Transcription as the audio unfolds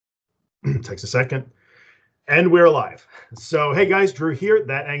Takes a second. And we're live. So, hey guys, Drew here,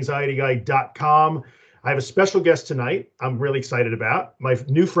 thatanxietyguy.com. I have a special guest tonight I'm really excited about. My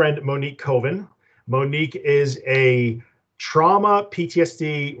new friend, Monique Koven. Monique is a trauma,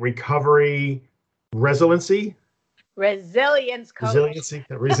 PTSD, recovery, resiliency resilience coach.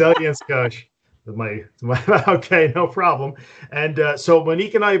 Okay, no problem. And so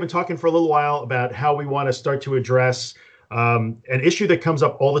Monique and I have been talking for a little while about how we want to start to address an issue that comes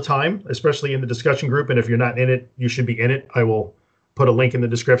up all the time, especially in the discussion group. And if you're not in it, you should be in it. I will put a link in the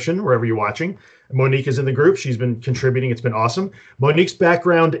description wherever you're watching. Monique is in the group. She's been contributing. It's been awesome. Monique's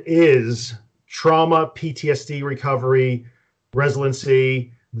background is trauma, PTSD recovery,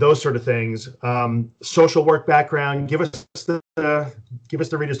 resiliency, those sort of things. Social work background. Give us the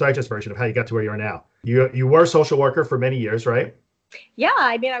Reader's Digest version of how you got to where you are now. You were a social worker for many years, right? Yeah,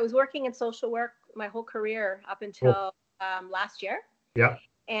 I mean, I was working in social work my whole career up until last year. Yeah.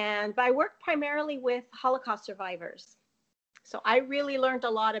 But I worked primarily with Holocaust survivors. So I really learned a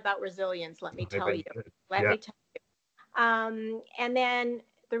lot about resilience, let me tell you. And then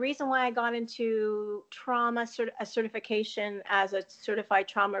the reason why I got into trauma a certification as a certified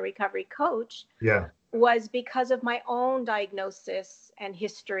trauma recovery coach was because of my own diagnosis and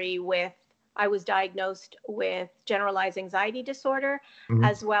history I was diagnosed with generalized anxiety disorder,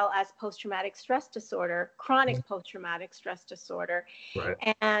 as well as post-traumatic stress disorder, chronic post-traumatic stress disorder.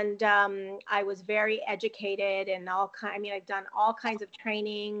 Right. And I was very educated and I've done all kinds of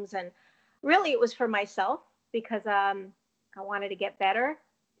trainings, and really it was for myself because I wanted to get better.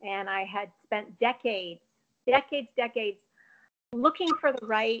 And I had spent decades looking for the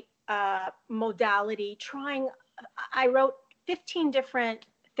right modality, I wrote 15 different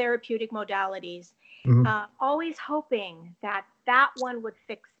therapeutic modalities, always hoping that one would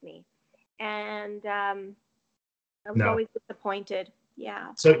fix me. And I was always disappointed. Yeah.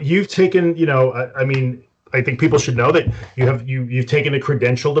 So you've taken, I think people should know that you've taken a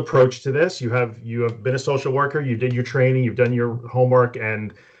credentialed approach to this. You have been a social worker, you did your training, you've done your homework,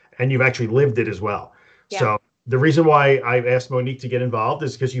 and you've actually lived it as well. Yeah. So the reason why I've asked Monique to get involved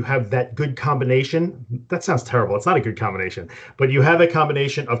is because you have that good combination. That sounds terrible. It's not a good combination, but you have a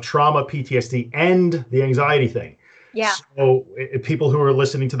combination of trauma, PTSD, and the anxiety thing. Yeah. So if people who are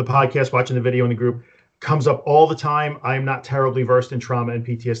listening to the podcast, watching the video in the group, comes up all the time. I'm not terribly versed in trauma and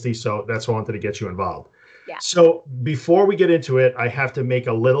PTSD, so that's why I wanted to get you involved. Yeah. So before we get into it, I have to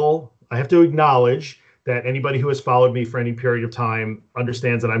acknowledge that anybody who has followed me for any period of time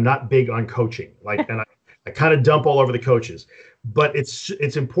understands that I'm not big on coaching. And I kind of dump all over the coaches, but it's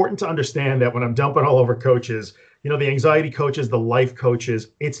important to understand that when I'm dumping all over coaches, the anxiety coaches, the life coaches,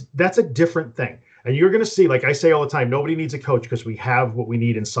 that's a different thing. And you're going to see, like I say all the time, nobody needs a coach because we have what we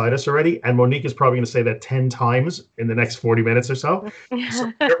need inside us already. And Monique is probably going to say that 10 times in the next 40 minutes or so.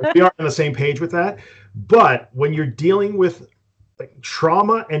 So we are on the same page with that. But when you're dealing with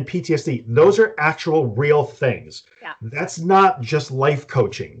trauma and PTSD, those are actual real things. Yeah. That's not just life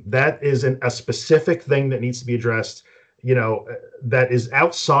coaching. That is a specific thing that needs to be addressed, that is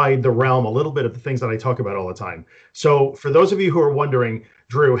outside the realm a little bit of the things that I talk about all the time. So for those of you who are wondering,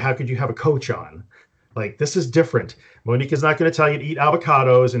 Drew, how could you have a coach on? This is different. Monique is not going to tell you to eat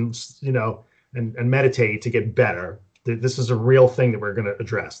avocados and meditate to get better. This is a real thing that we're going to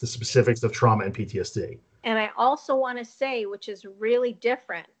address, the specifics of trauma and PTSD. And I also want to say, which is really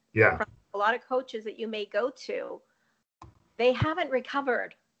different from a lot of coaches that you may go to, they haven't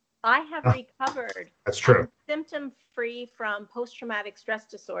recovered. I have recovered. That's true. Symptom-free from post-traumatic stress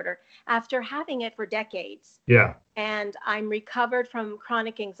disorder after having it for decades. Yeah. And I'm recovered from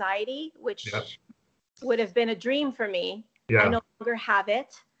chronic anxiety, which would have been a dream for me. Yeah. I no longer have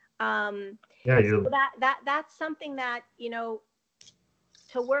it. So that's something that,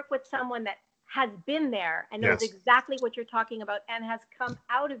 to work with someone that has been there and knows exactly what you're talking about and has come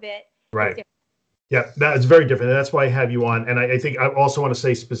out of it. Right. Yeah, that's very different. That's why I have you on. And I think I also want to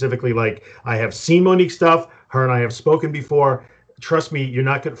say specifically, I have seen Monique's stuff. Her and I have spoken before. Trust me, you're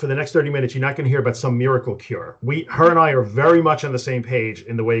not going for the next 30 minutes, you're not going to hear about some miracle cure. Her and I are very much on the same page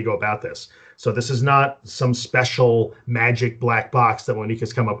in the way you go about this. So this is not some special magic black box that Monique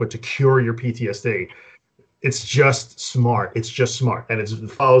has come up with to cure your PTSD. It's just smart. And it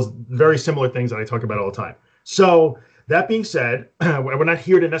follows very similar things that I talk about all the time. So that being said, we're not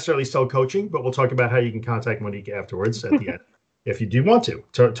here to necessarily sell coaching, but we'll talk about how you can contact Monique afterwards at the end, if you do want to.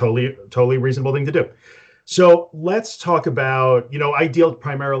 Totally reasonable thing to do. So let's talk about, I deal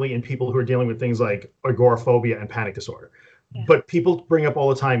primarily in people who are dealing with things like agoraphobia and panic disorder. Yeah. But people bring up all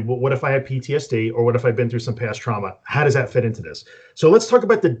the time, well, what if I had PTSD or what if I've been through some past trauma? How does that fit into this? So let's talk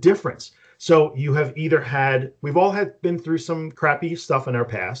about the difference. So you have we've all been through some crappy stuff in our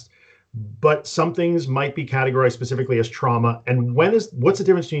past, but some things might be categorized specifically as trauma. And what's the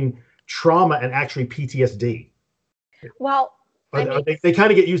difference between trauma and actually PTSD? Well, they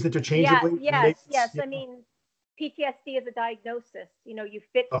kind of get used interchangeably. Yes. I mean, PTSD is a diagnosis. You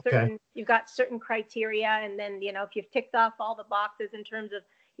fit certain, you've got certain criteria, and then, if you've ticked off all the boxes in terms of,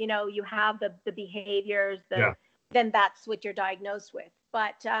 you have the behaviors, then that's what you're diagnosed with.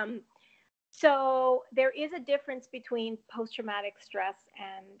 But so there is a difference between post-traumatic stress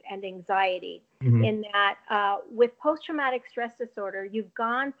and anxiety, in that with post-traumatic stress disorder, you've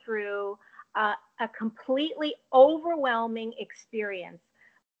gone through a completely overwhelming experience.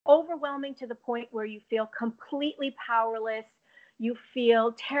 Overwhelming to the point where you feel completely powerless, you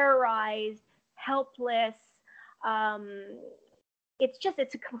feel terrorized, helpless. It's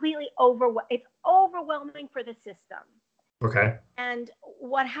completely it's overwhelming for the system. Okay. And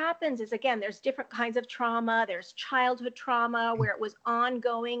what happens is, again, there's different kinds of trauma. There's childhood trauma where it was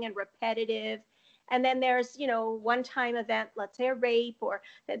ongoing and repetitive. And then there's, one-time event, let's say a rape, or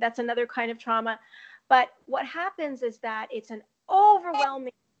that's another kind of trauma. But what happens is that it's an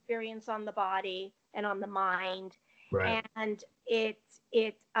overwhelming experience on the body and on the mind. Right. And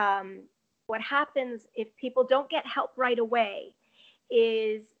what happens if people don't get help right away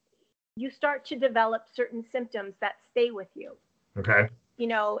is you start to develop certain symptoms that stay with you. Okay.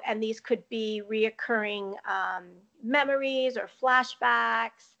 And these could be reoccurring memories or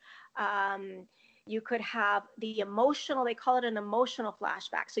flashbacks. You could have the emotional, they call it an emotional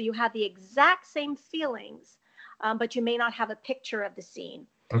flashback. So you have the exact same feelings, but you may not have a picture of the scene.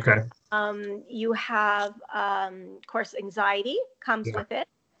 Okay. You have, of course, anxiety comes with it.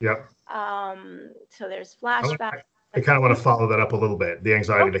 Yep. So there's flashbacks. I kind of want to follow that up a little bit, the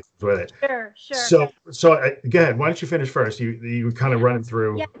anxiety that comes with it. Sure. So go ahead. Why don't you finish first? You kind of running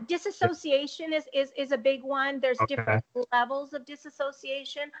through. Yeah, disassociation is a big one. There's different levels of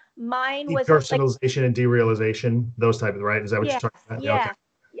disassociation. Mine was depersonalization and derealization, those type of, right? Is that what you're talking about?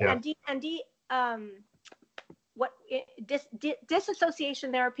 Disassociation,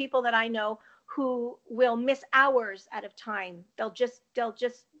 there are people that I know who will miss hours at a time. They'll just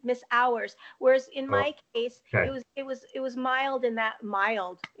miss hours. Whereas in my case, it was mild in that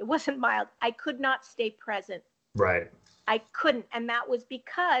it wasn't mild. I could not stay present. Right. I couldn't. And that was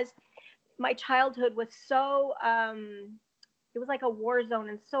because my childhood was so, it was like a war zone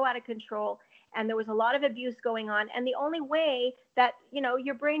and so out of control. And there was a lot of abuse going on. And the only way that,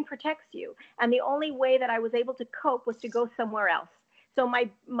 your brain protects you. And the only way that I was able to cope was to go somewhere else. So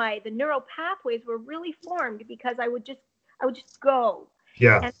the neural pathways were really formed because I would just go.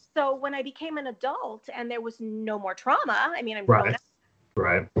 Yeah. And so when I became an adult and there was no more trauma, I'm grown up.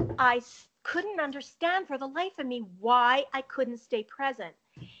 Right. I couldn't understand for the life of me why I couldn't stay present.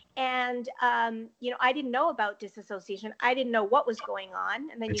 And, I didn't know about disassociation. I didn't know what was going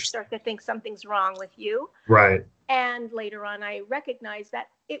on. And then you start to think something's wrong with you. Right. And later on, I recognized that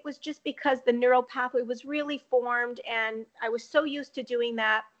it was just because the neural pathway was really formed and I was so used to doing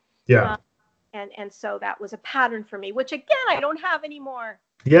that. Yeah. And so that was a pattern for me, which again, I don't have anymore.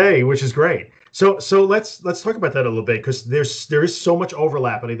 Yay, which is great. So let's talk about that a little bit, because there is so much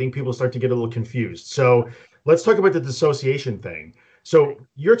overlap, and I think people start to get a little confused. So let's talk about the dissociation thing. So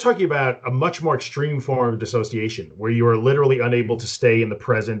you're talking about a much more extreme form of dissociation where you are literally unable to stay in the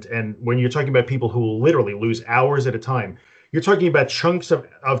present. And when you're talking about people who literally lose hours at a time, you're talking about chunks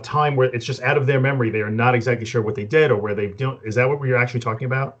of time where it's just out of their memory. They are not exactly sure what they did or where they've done. Is that what we're actually talking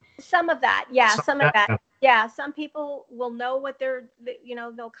about? Some of that. Yeah. Some of that. Yeah. Some people will know what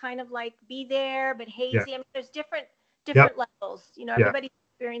they'll kind of like be there, but hazy. Yeah. I mean, there's different levels, everybody's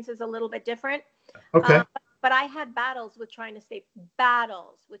experience is a little bit different. Okay. But I had battles with trying to stay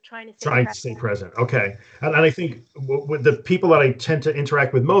present. Okay. And I think with the people that I tend to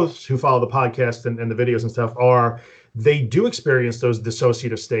interact with most who follow the podcast and the videos and stuff they do experience those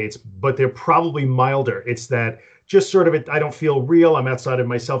dissociative states, but they're probably milder. It's that just sort of I don't feel real. I'm outside of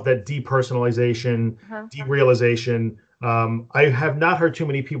myself, that depersonalization, derealization. I have not heard too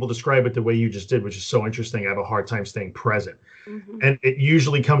many people describe it the way you just did, which is so interesting. I have a hard time staying present. Mm-hmm. And it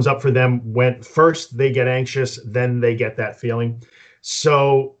usually comes up for them when first they get anxious, then they get that feeling.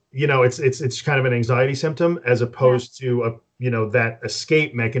 So, it's kind of an anxiety symptom as opposed to that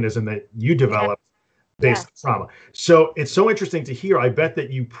escape mechanism that you developed based on trauma. So it's so interesting to hear. I bet that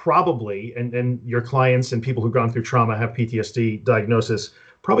you probably, and your clients and people who've gone through trauma have PTSD diagnosis,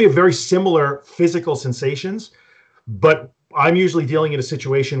 probably have very similar physical sensations. But I'm usually dealing in a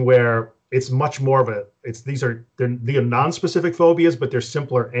situation where it's much more of they're non-specific phobias, but they're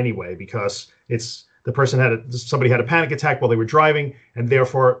simpler anyway, because it's somebody had a panic attack while they were driving and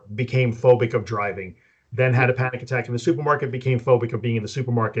therefore became phobic of driving. then had a panic attack in the supermarket, became phobic of being in the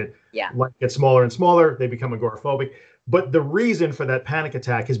supermarket. Yeah. Life gets smaller and smaller, they become agoraphobic. But the reason for that panic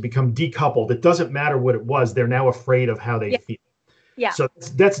attack has become decoupled. It doesn't matter what it was. They're now afraid of how they feel. Yeah. So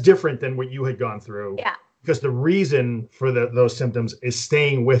that's different than what you had gone through. Yeah. Because the reason for those symptoms is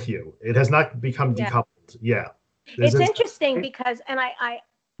staying with you. It has not become decoupled. Yeah. It's interesting because, and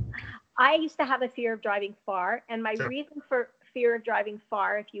I used to have a fear of driving far, and my reason for fear of driving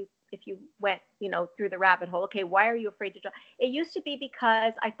far, if you went, through the rabbit hole, okay, why are you afraid to drive? It used to be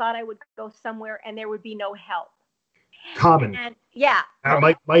because I thought I would go somewhere and there would be no help. Common. And yeah.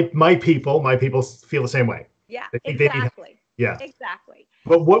 My people feel the same way. Yeah, they think exactly. Yeah. Exactly.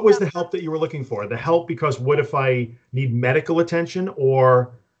 But what was the help that you were looking for? The help because what if I need medical attention,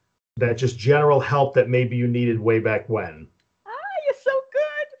 or that just general help that maybe you needed way back when? You're so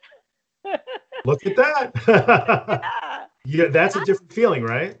good. Look at that. Yeah, that's a different feeling,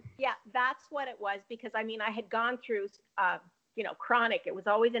 right? Yeah, that's what it was, because I had gone through, chronic. It was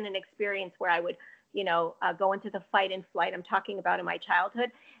always in an experience where I would, go into the fight and flight. I'm talking about in my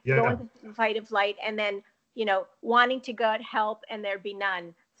childhood, go into the fight and flight, and then, wanting to get help and there'd be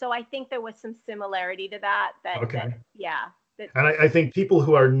none. So I think there was some similarity to that. And I think people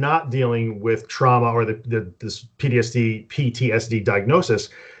who are not dealing with trauma or this PTSD diagnosis,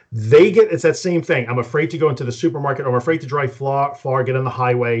 it's that same thing. I'm afraid to go into the supermarket, or I'm afraid to drive far, get on the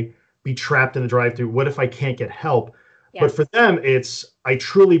highway, be trapped in the drive-through. What if I can't get help? Yeah. But for them, I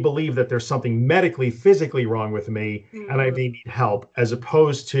truly believe that there's something medically, physically wrong with me, and I may need help, as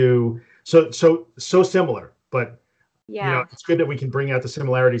opposed to so similar. But it's good that we can bring out the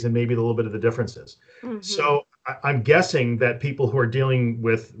similarities and maybe a little bit of the differences. So I'm guessing that people who are dealing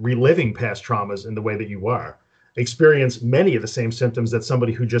with reliving past traumas in the way that you are experience many of the same symptoms that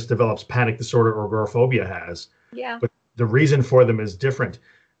somebody who just develops panic disorder or agoraphobia has. Yeah. But the reason for them is different.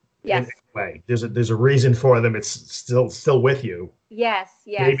 Yes. Way. There's a reason for them. It's still with you. Yes.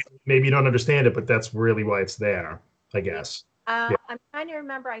 Yes. Maybe you don't understand it, but that's really why it's there, I guess. I'm trying to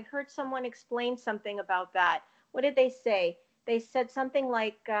remember. I heard someone explain something about that. What did they say? They said something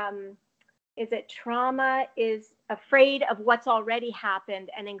like, is it trauma is afraid of what's already happened,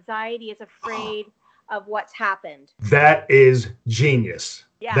 and anxiety is afraid of what's happened. That is genius.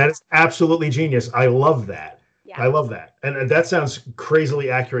 Yeah. That is absolutely genius. I love that. Yeah. I love that. And that sounds crazily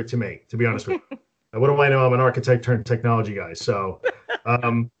accurate to me, to be honest with you. What do I know? I'm an architect turned technology guy. So,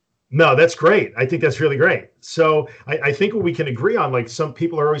 no, that's great. I think that's really great. So I think what we can agree on, like, some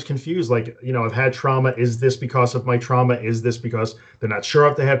people are always confused, like, I've had trauma. Is this because of my trauma? Is this because they're not sure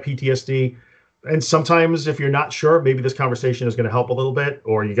if they have PTSD? And sometimes if you're not sure, maybe this conversation is going to help a little bit,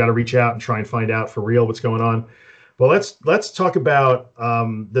 or you got to reach out and try and find out for real what's going on. But let's talk about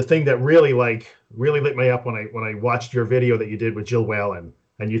the thing that really lit me up when I watched your video that you did with Jill Whalen,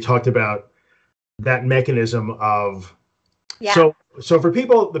 and you talked about that mechanism of so for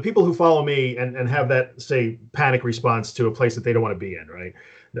the people who follow me and have that, say, panic response to a place that they don't want to be in, right?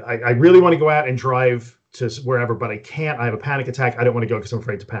 I really want to go out and drive to wherever, but I can't. I have a panic attack. I don't want to go because I'm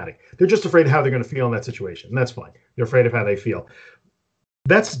afraid to panic. They're just afraid of how they're going to feel in that situation. And that's fine. They're afraid of how they feel.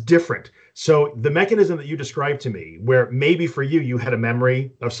 That's different. So the mechanism that you described to me, where maybe for you had a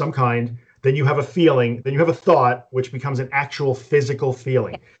memory of some kind, then you have a feeling, then you have a thought, which becomes an actual physical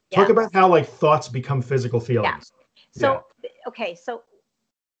feeling. Yeah. Talk about how thoughts become physical feelings. Yeah. So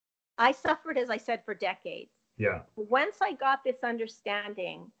I suffered, as I said, for decades. Yeah. Once I got this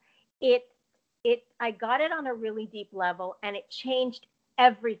understanding, I got it on a really deep level, and it changed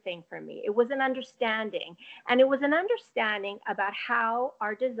everything for me. It was an understanding, and it was an understanding about how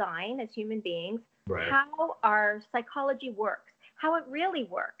our design as human beings, how our psychology works, how it really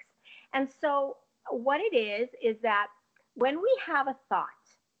works. And so what it is that when we have a thought,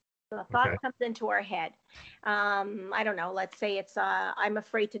 so a thought comes into our head, I don't know, let's say it's I'm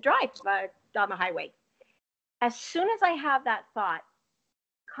afraid to drive on the highway. As soon as I have that thought,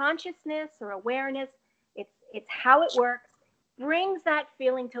 consciousness or awareness, it's how it works, brings that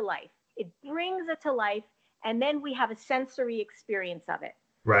feeling to life. It brings it to life, and then we have a sensory experience of it.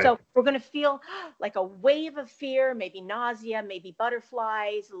 Right. So we're going to feel like a wave of fear, maybe nausea, maybe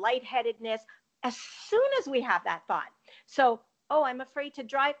butterflies, lightheadedness, as soon as we have that thought. So, I'm afraid to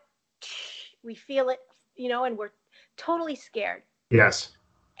drive. We feel it, and we're totally scared. Yes.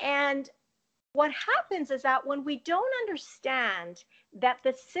 And what happens is that when we don't understand that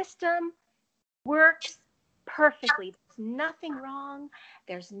the system works perfectly, there's nothing wrong,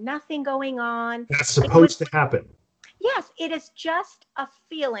 there's nothing going on. That's supposed to happen. Yes, it is just a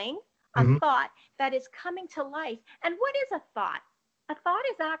feeling, a thought that is coming to life. And what is a thought? A thought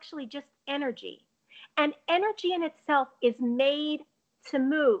is actually just energy. And energy in itself is made to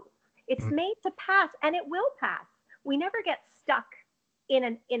move. It's made to pass, and it will pass. We never get stuck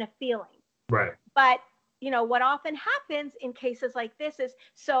in a feeling. Right. But, what often happens in cases like this is,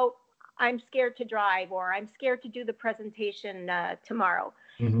 so I'm scared to drive, or I'm scared to do the presentation tomorrow.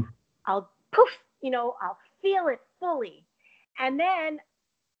 Mm-hmm. I'll I'll feel it fully. And then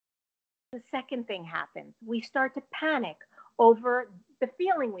the second thing happens. We start to panic over the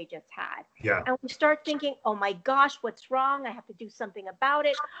feeling we just had. Yeah. And we start thinking, oh my gosh, what's wrong? I have to do something about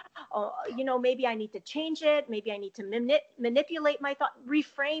it. Oh, maybe I need to change it. Maybe I need to manipulate my thought,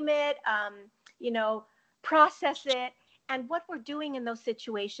 reframe it, process it. And what we're doing in those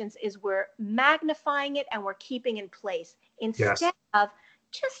situations is we're magnifying it and we're keeping in place instead of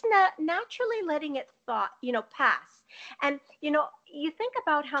just naturally letting it pass. And, you think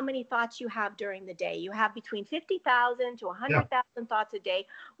about how many thoughts you have during the day. You have between 50,000 to 100,000 thoughts a day.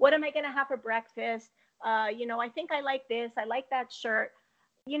 What am I going to have for breakfast? I think I like this. I like that shirt.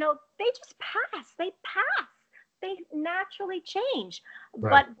 They just pass. They pass. They naturally change.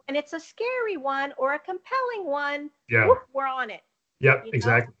 Right. But when it's a scary one or a compelling one, whoop, we're on it. Yep,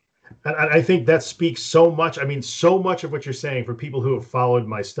 exactly. And I think that speaks so much. I mean, so much of what you're saying, for people who have followed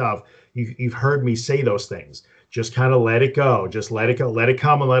my stuff, you've heard me say those things. Just kind of let it go. Just let it go. Let it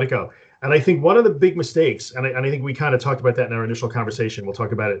come and let it go. And I think one of the big mistakes, and I think we kind of talked about that in our initial conversation. We'll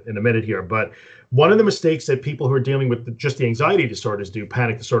talk about it in a minute here. But one of the mistakes that people who are dealing with just the anxiety disorders do,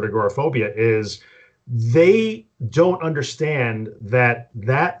 panic disorder, agoraphobia, is they don't understand that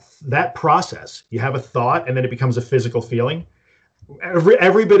process. You have a thought and then it becomes a physical feeling.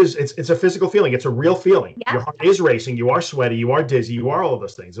 Every bit is it's a physical feeling. It's a real feeling. Yeah. Your heart is racing. You are sweaty. You are dizzy. You are all of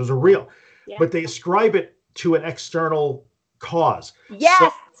those things. Those are real. Yeah. But they ascribe it to an external cause.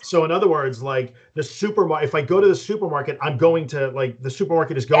 Yes. So in other words, like the supermarket, if I go to the supermarket, I'm going to, like, the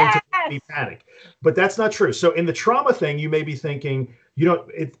supermarket is going to make me panic. But that's not true. So in the trauma thing, you may be thinking,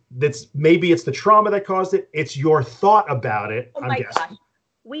 maybe it's the trauma that caused it. It's your thought about it. Oh my gosh.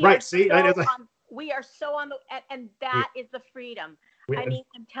 We are so on the, and that is the freedom. I mean,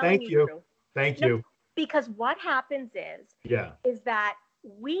 I'm telling you. Thank you. Because what happens is that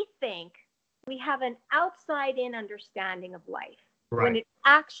we think we have an outside in understanding of life, right, when it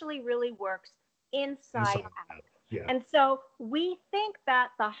actually really works inside out. Yeah. And so we think that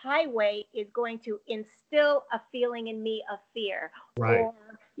the highway is going to instill a feeling in me of fear, right, or,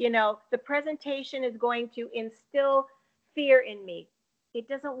 the presentation is going to instill fear in me. It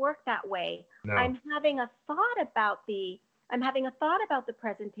doesn't work that way. No. I'm having a thought about the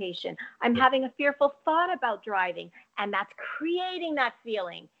presentation. I'm having a fearful thought about driving, and that's creating that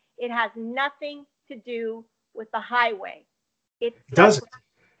feeling. It has nothing to do with the highway. It doesn't.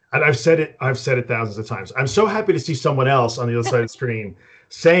 And I've said it thousands of times. I'm so happy to see someone else on the other side of the screen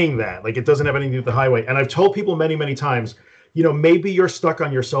saying that, like, it doesn't have anything to do with the highway. And I've told people many, many times, maybe you're stuck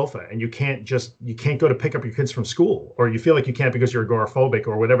on your sofa and you can't go to pick up your kids from school, or you feel like you can't because you're agoraphobic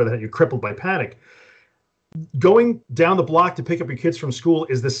or whatever, that you're crippled by panic. Going down the block to pick up your kids from school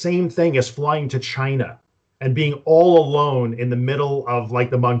is the same thing as flying to China and being all alone in the middle of, like,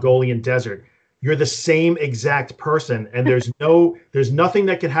 the Mongolian desert. You're the same exact person, and there's nothing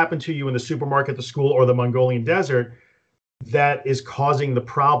that can happen to you in the supermarket, the school, or the Mongolian desert that is causing the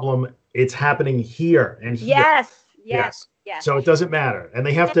problem. It's happening here and here. Yes. So it doesn't matter. And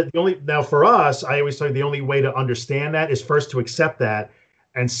they have to, now for us, I always say the only way to understand that is first to accept that,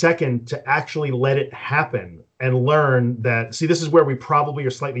 and second, to actually let it happen and learn that, see, this is where we probably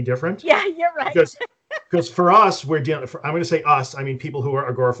are slightly different. Yeah, you're right. Because for us, I'm going to say us, I mean people who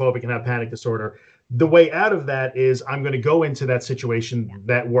are agoraphobic and have panic disorder. The way out of that is I'm going to go into that situation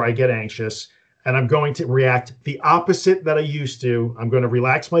where I get anxious, and I'm going to react the opposite that I used to. I'm going to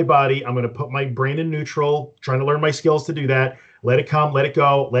relax my body. I'm going to put my brain in neutral, trying to learn my skills to do that. Let it come, let it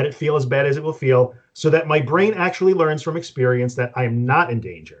go, let it feel as bad as it will feel, so that my brain actually learns from experience that I'm not in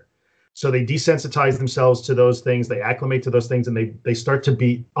danger. So they desensitize themselves to those things, they acclimate to those things, and they start to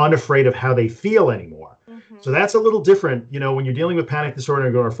be unafraid of how they feel anymore. Mm-hmm. So that's a little different. When you're dealing with panic disorder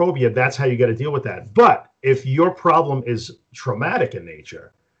and agoraphobia, that's how you got to deal with that. But if your problem is traumatic in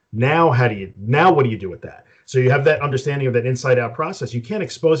nature, now what do you do with that? So you have that understanding of that inside out process. You can't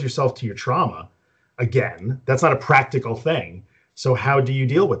expose yourself to your trauma again. That's not a practical thing. So how do you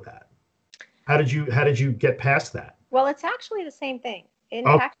deal with that? How did you get past that? Well, it's actually the same thing. In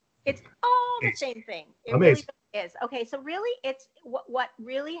fact, it's all the same thing. It Amazing. Really is. Okay, so really, it's what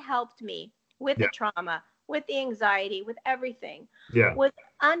really helped me with the trauma, with the anxiety, with everything, was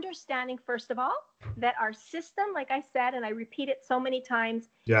understanding, first of all, that our system, like I said, and I repeat it so many times,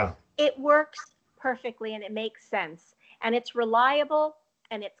 it works perfectly and it makes sense. And it's reliable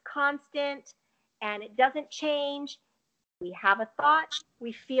and it's constant and it doesn't change. We have a thought,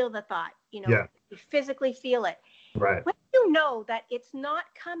 we feel the thought, Yeah. we physically feel it. Right. When you know that it's not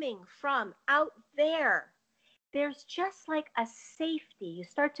coming from out there, there's just like a safety. You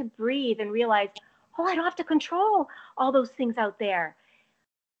start to breathe and realize, oh, I don't have to control all those things out there.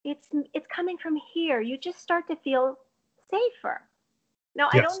 It's coming from here. You just start to feel safer. Now,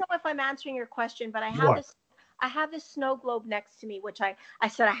 I don't Yes. know if I'm answering your question, but You are. I have this snow globe next to me, which I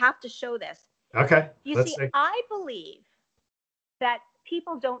said I have to show this. Okay. You Let's see, see. I believe that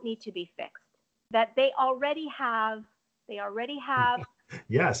people don't need to be fixed, that they already have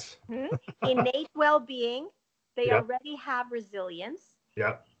Yes. innate well-being, they Yeah. already have resilience.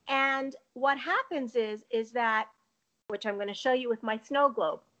 Yeah. And what happens is that, which I'm going to show you with my snow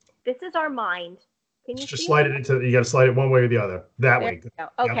globe, this is our mind. Can you Just see slide it? it into, you got to slide it one way or the other. That There way. we go.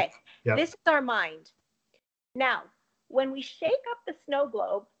 Yep. Okay. Yep. This is our mind. Now, when we shake up the snow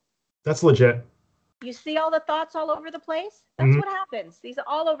globe, That's legit. you see all the thoughts all over the place? That's Mm-hmm. what happens. These are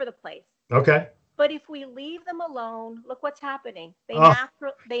all over the place. Okay. But if we leave them alone, look what's happening. Oh,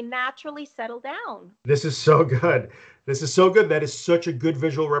 They naturally settle down. this is so good. This is so good. That is such a good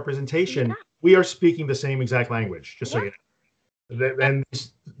visual representation. Yeah. We are speaking the same exact language, just so Yeah. you know. And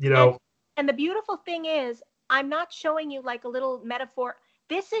you And, know, and the beautiful thing is, I'm not showing you like a little metaphor.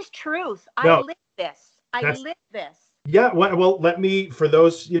 This is truth. I no, live this. I that's live this. yeah. Well, let me, for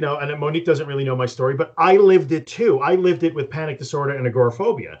those, and Monique doesn't really know my story, but I lived it too. I lived it with panic disorder and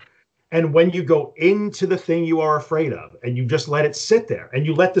agoraphobia. And when you go into the thing you are afraid of and you just let it sit there and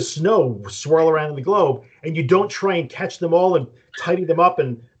you let the snow swirl around in the globe and you don't try and catch them all and tidy them up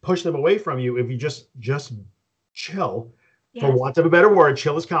and push them away from you, if you just chill, for Yes. want of a better word,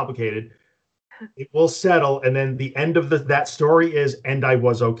 chill is complicated, it will settle. And then the end of that story is, and I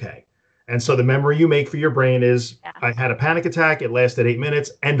was okay. And so the memory you make for your brain is, Yeah. I had a panic attack, it lasted 8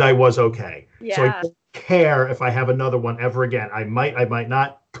 minutes, and I was okay. Yeah. So I don't care if I have another one ever again. I might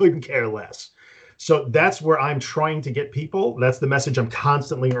not, couldn't care less. So that's where I'm trying to get people. That's the message I'm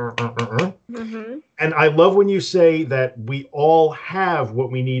constantly. Mm-hmm. And I love when you say that we all have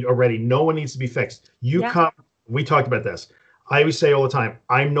what we need already. No one needs to be fixed. We talked about this. I always say all the time,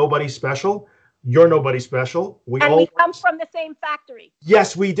 I'm nobody special. You're nobody special. We come from the same factory.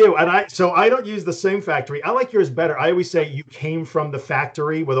 Yes, we do. And I don't use the same factory. I like yours better. I always say you came from the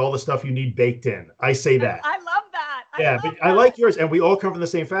factory with all the stuff you need baked in. I say that. I love that. I like yours, and we all come from the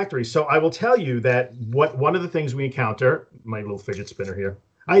same factory. So I will tell you that one of the things we encounter, my little fidget spinner here.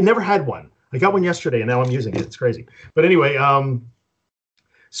 I never had one. I got one yesterday, and now I'm using it. It's crazy. But anyway,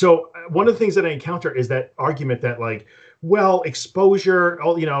 so one of the things that I encounter is that argument that like, well, exposure,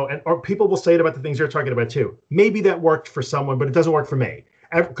 or people will say it about the things you're talking about too. Maybe that worked for someone, but it doesn't work for me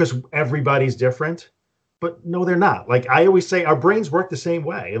because everybody's different. But no, they're not. Like I always say, our brains work the same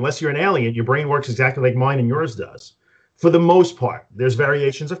way. Unless you're an alien, your brain works exactly like mine and yours does. For the most part, there's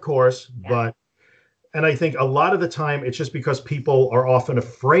variations, of course, and I think a lot of the time it's just because people are often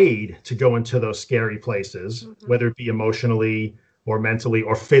afraid to go into those scary places, whether it be emotionally or mentally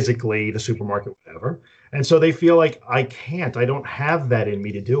or physically, the supermarket, whatever. And so they feel like I don't have that in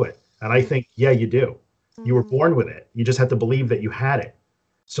me to do it. And I think, yeah, you do. You were born with it. You just have to believe that you had it.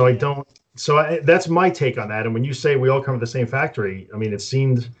 So that's my take on that. And when you say we all come from the same factory, I mean,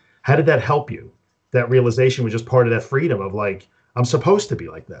 how did that help you? That realization was just part of that freedom of like, I'm supposed to be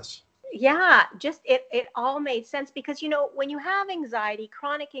like this. Yeah, just it all made sense because when you have anxiety,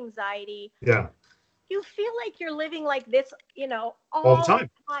 chronic anxiety, you feel like you're living like this, all the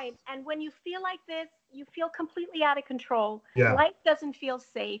time. And when you feel like this, you feel completely out of control. Yeah. Life doesn't feel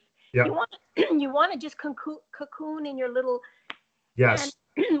safe. Yeah. You want to just cocoon in your little. Yes.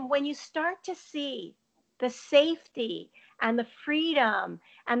 And when you start to see the safety and the freedom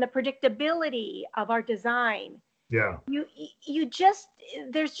and the predictability of our design,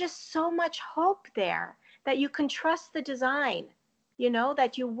 there's just so much hope there that you can trust the design,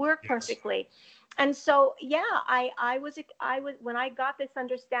 that you work perfectly. And so, I was when I got this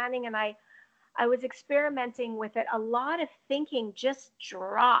understanding and I was experimenting with it, a lot of thinking just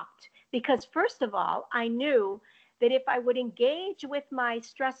dropped because first of all, I knew that if I would engage with my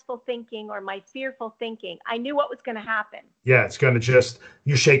stressful thinking or my fearful thinking, I knew what was going to happen. Yeah, it's going to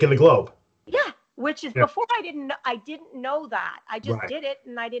you're shaking the globe. Yeah, which is before I didn't know that. I just did it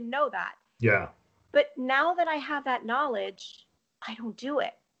and I didn't know that. Yeah. But now that I have that knowledge, I don't do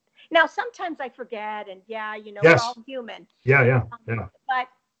it. Now, sometimes I forget and we're all human. Yeah. But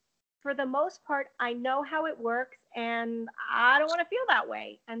for the most part, I know how it works and I don't want to feel that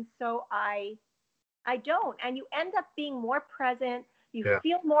way. And so I don't. And you end up being more present. You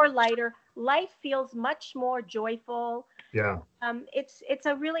feel more lighter. Life feels much more joyful. Yeah. It's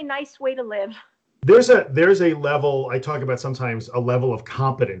a really nice way to live. There's a level I talk about sometimes, a level of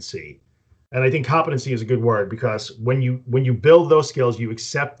competency. And I think competency is a good word, because when you build those skills, you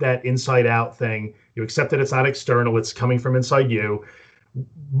accept that inside out thing. You accept that it's not external, it's coming from inside you.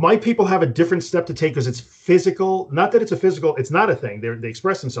 My people have a different step to take because it's physical. Not that it's a physical, it's not a thing. They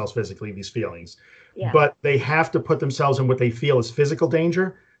express themselves physically, these feelings, but they have to put themselves in what they feel is physical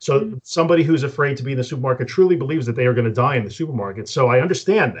danger. So somebody who's afraid to be in the supermarket truly believes that they are going to die in the supermarket. So I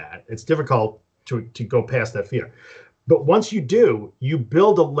understand that it's difficult to go past that fear. But once you do, you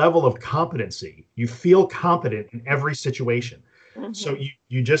build a level of competency. You feel competent in every situation. So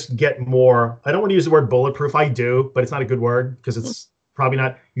you just get more, I don't want to use the word bulletproof. I do, but it's not a good word because it's probably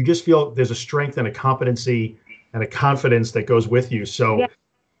not. You just feel there's a strength and a competency and a confidence that goes with you. So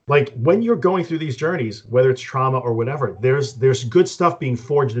like when you're going through these journeys, whether it's trauma or whatever, there's good stuff being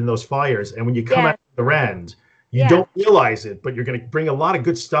forged in those fires. And when you come out the end, you don't realize it, but you're going to bring a lot of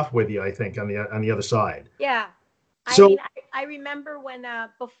good stuff with you, I think, on the other side. Yeah. So, I mean, I remember when,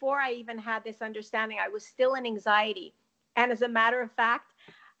 before I even had this understanding, I was still in anxiety. And as a matter of fact,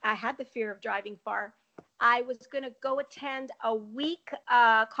 I had the fear of driving far. I was going to go attend a week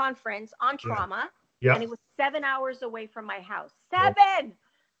conference on trauma. Yeah. And it was 7 hours away from my house. 7!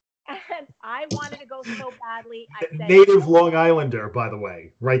 And I wanted to go so badly. I said, native Long Islander, by the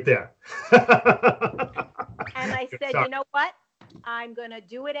way, right there. And I said, you know what? I'm going to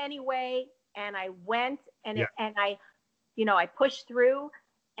do it anyway. And I went and I pushed through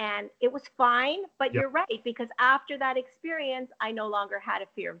and it was fine. But you're right, because after that experience, I no longer had a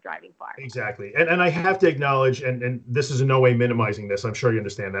fear of driving far. Exactly. And I have to acknowledge, and this is in no way minimizing this, I'm sure you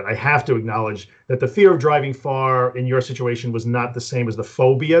understand that. I have to acknowledge that the fear of driving far in your situation was not the same as the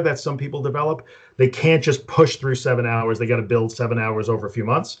phobia that some people develop. They can't just push through 7 hours. They got to build 7 hours over a few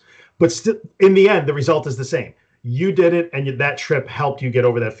months. But still, in the end, the result is the same. You did it, and that trip helped you get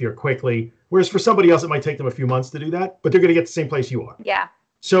over that fear quickly. Whereas for somebody else, it might take them a few months to do that, but they're going to get the same place you are. Yeah.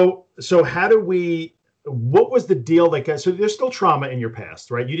 So what was the deal that got, so there's still trauma in your past,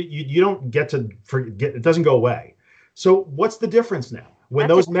 right? You don't get to forget, it doesn't go away. So what's the difference now? When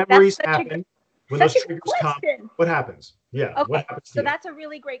those memories happen, when those triggers come, what happens? Yeah. Okay. What happens so that's a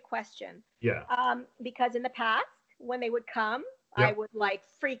really great question. Yeah. Because in the past, when they would come, I would like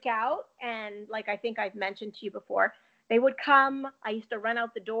freak out. And like, I think I've mentioned to you before, they would come. I used to run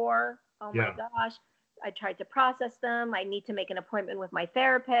out the door. Oh my gosh. I tried to process them. I need to make an appointment with my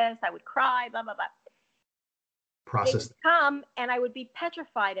therapist. I would cry, blah, blah, blah. They would come and I would be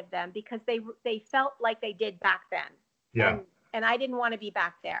petrified of them because they felt like they did back then. Yeah. And I didn't want to be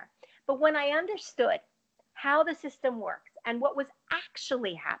back there. But when I understood how the system works and what was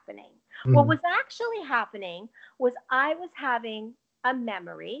actually happening, what was actually happening was I was having a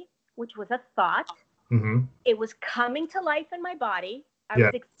memory, which was a thought. It was coming to life in my body. I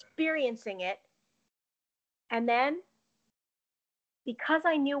was experiencing it. And then, because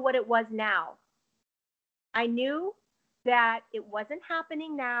I knew what it was now, I knew that it wasn't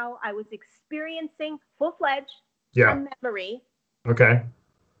happening now. I was experiencing full-fledged a memory. Okay.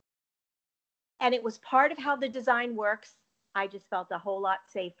 And it was part of how the design works. I just felt a whole lot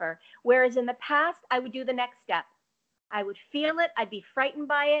safer. Whereas in the past, I would do the next step. I would feel it. I'd be frightened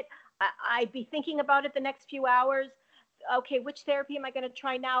by it. I'd be thinking about it the next few hours. Okay, which therapy am I going to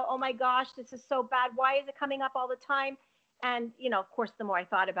try now? Oh my gosh, this is so bad. Why is it coming up all the time? And, of course, the more I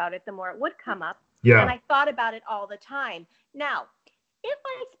thought about it, the more it would come up. Yeah. And I thought about it all the time. Now, if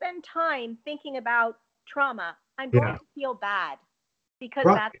I spend time thinking about trauma, I'm going to feel bad because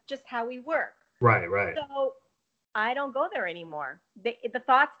that's just how we work. Right. So I don't go there anymore. The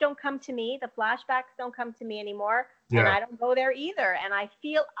thoughts don't come to me. The flashbacks don't come to me anymore. And I don't go there either. And I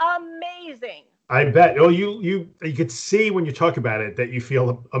feel amazing. I bet. Oh, you could see when you talk about it that you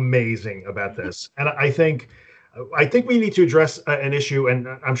feel amazing about this. And I think we need to address an issue, and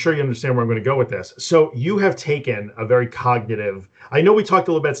I'm sure you understand where I'm going to go with this. So you have taken a very cognitive, I know we talked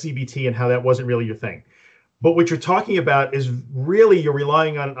a little about CBT and how that wasn't really your thing, but what you're talking about is really you're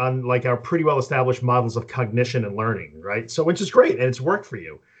relying on like our pretty well established models of cognition and learning, right? So which is great, and it's worked for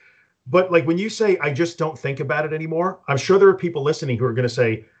you. But like when you say, I just don't think about it anymore, I'm sure there are people listening who are going to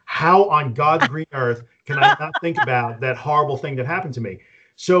say, how on God's green earth can I not think about that horrible thing that happened to me?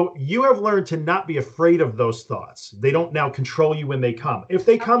 So you have learned to not be afraid of those thoughts. They don't now control you when they come. If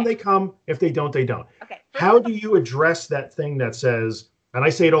they come, they come. If they don't, they don't. Okay. How do you address that thing that says, and I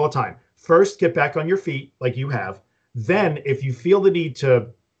say it all the time, first, get back on your feet like you have. Then if you feel the need to,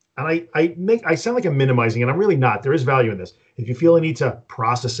 and I sound like I'm minimizing, and I'm really not. There is value in this. If you feel a need to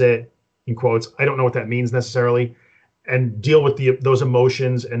process it, in quotes, I don't know what that means necessarily, and deal with those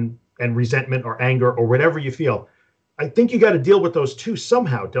emotions and resentment or anger or whatever you feel, I think you got to deal with those two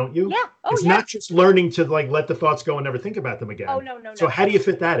somehow, don't you? Yeah. Oh, it's yeah. not just learning to like let the thoughts go and never think about them again. Oh, no, no, so no. how do you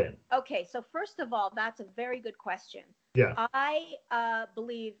fit that in? Okay, so first of all, that's a very good question. Yeah. I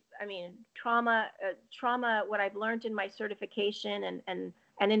believe, I mean, trauma, what I've learned in my certification and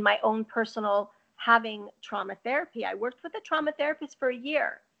in my own personal having trauma therapy. I worked with a trauma therapist for a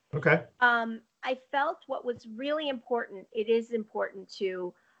year. Okay. I felt what was really important. It is important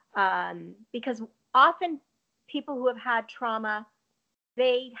to, because often people who have had trauma,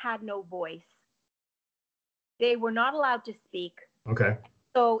 they had no voice. They were not allowed to speak. Okay.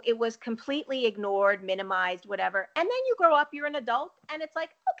 So it was completely ignored, minimized, whatever. And then you grow up, you're an adult, and it's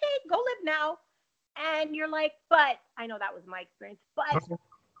like, okay, go live now. And you're like, but I know that was my experience, but Okay.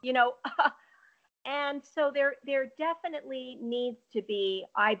 you know, and so there definitely needs to be,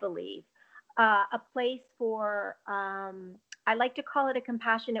 I believe, a place for, I like to call it a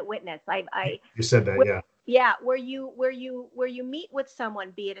compassionate witness. You said that, yeah. Yeah, where you meet with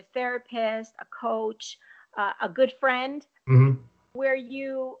someone, be it a therapist, a coach, a good friend, where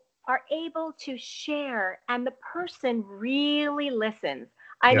you are able to share and the person really listens.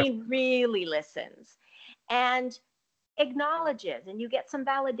 I mean, really listens and acknowledges, and you get some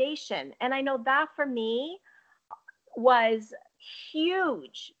validation. And I know that for me was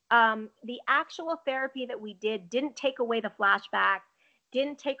huge. The actual therapy that we didn't take away the flashback,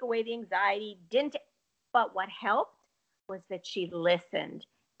 didn't take away the anxiety, but what helped was that she listened.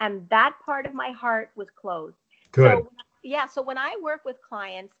 And that part of my heart was closed. Good. So when I work with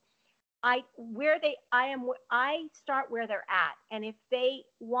clients, I start where they're at. And if they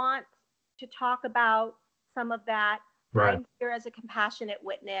want to talk about some of that, right. I'm here as a compassionate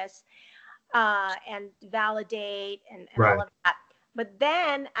witness, and validate and right. all of that. But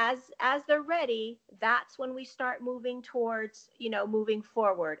then as they're ready, that's when we start moving towards, moving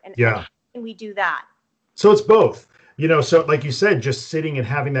forward. And how can we do that? So it's both, so like you said, just sitting and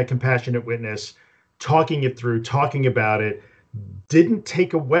having that compassionate witness, talking it through, talking about it, didn't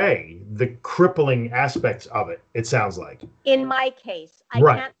take away the crippling aspects of it, it sounds like. In my case, I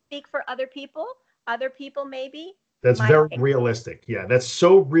can't speak for other people. Other people maybe. That's very realistic. Yeah, that's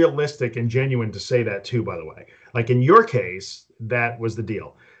so realistic and genuine to say that too, by the way. Like in your case, that was the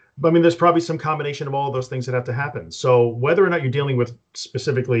deal. But I mean, there's probably some combination of all of those things that have to happen. So whether or not you're dealing with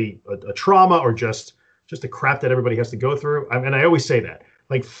specifically a trauma or just the crap that everybody has to go through, and I always say that,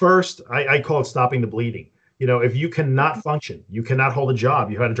 like first, I call it stopping the bleeding. If you cannot function, you cannot hold a job,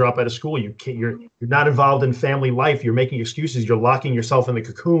 you had to drop out of school, you're not involved in family life, you're making excuses, you're locking yourself in the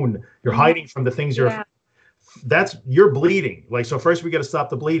cocoon, you're hiding from the things you're bleeding. Like, so first we got to stop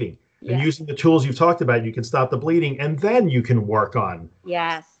the bleeding. And using the tools you've talked about, you can stop the bleeding, and then you can work on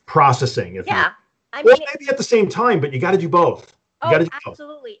processing. Or maybe at the same time, but you got to do both.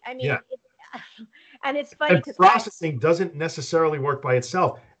 Absolutely. I mean, and it's funny because processing doesn't necessarily work by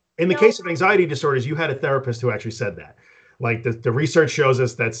itself. In the case of anxiety disorders, you had a therapist who actually said that. Like the research shows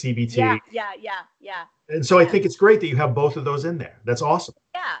us that CBT. Yeah. And so I think it's great that you have both of those in there. That's awesome.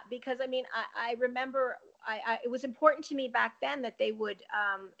 Yeah, because I mean, I remember it was important to me back then that they would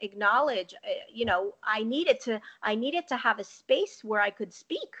acknowledge, I needed to have a space where I could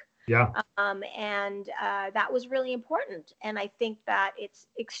speak. Yeah. And that was really important. And I think that it's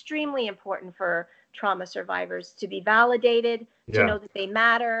extremely important for trauma survivors to be validated, to know that they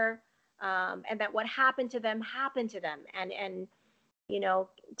matter, and that what happened to them, and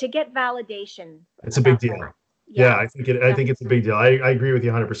to get validation. It's a big deal. Yeah, I think it's a big deal. I agree with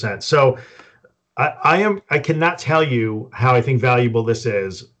you 100%. So I cannot tell you how I think valuable this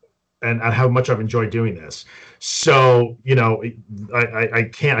is and how much I've enjoyed doing this. So,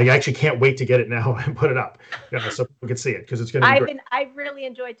 I actually can't wait to get it now and put it up so people can see it, because it's going to be great. I've really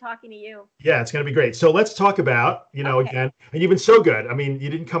enjoyed talking to you. Yeah, it's going to be great. So let's talk about, again, and you've been so good. I mean,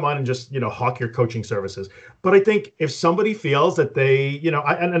 you didn't come on and just, hawk your coaching services. But I think if somebody feels that they,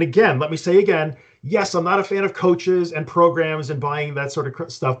 and again, let me say again, yes, I'm not a fan of coaches and programs and buying that sort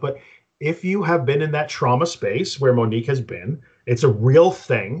of stuff. But if you have been in that trauma space where Monique has been, it's a real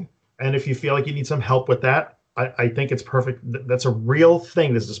thing. And if you feel like you need some help with that, I think it's perfect. That's a real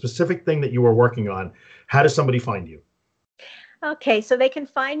thing. There's a specific thing that you are working on. How does somebody find you? Okay, so they can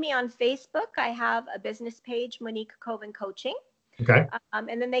find me on Facebook. I have a business page, Monique Koven Coaching. Okay.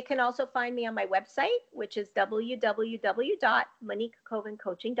 And then they can also find me on my website, which is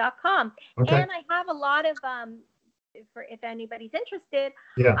www.moniquekovencoaching.com. Okay. And I have a lot of, if anybody's interested,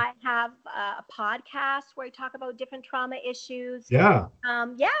 I have a podcast where I talk about different trauma issues. Yeah.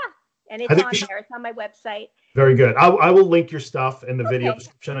 And it's on there. It's on my website. Very good. I will link your stuff in the video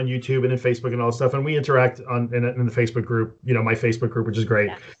description on YouTube and in Facebook and all that stuff. And we interact in the Facebook group, my Facebook group, which is great.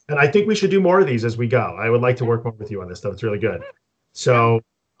 Yes. And I think we should do more of these as we go. I would like to work more with you on this stuff. It's really good. So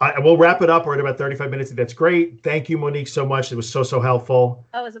we'll wrap it up. We're at about 35 minutes. That's great. Thank you, Monique, so much. It was so helpful.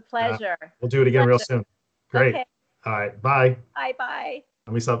 Oh, it was a pleasure. We'll do it again real soon. Great. Okay. All right. Bye. Bye.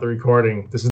 Let me stop the recording. This is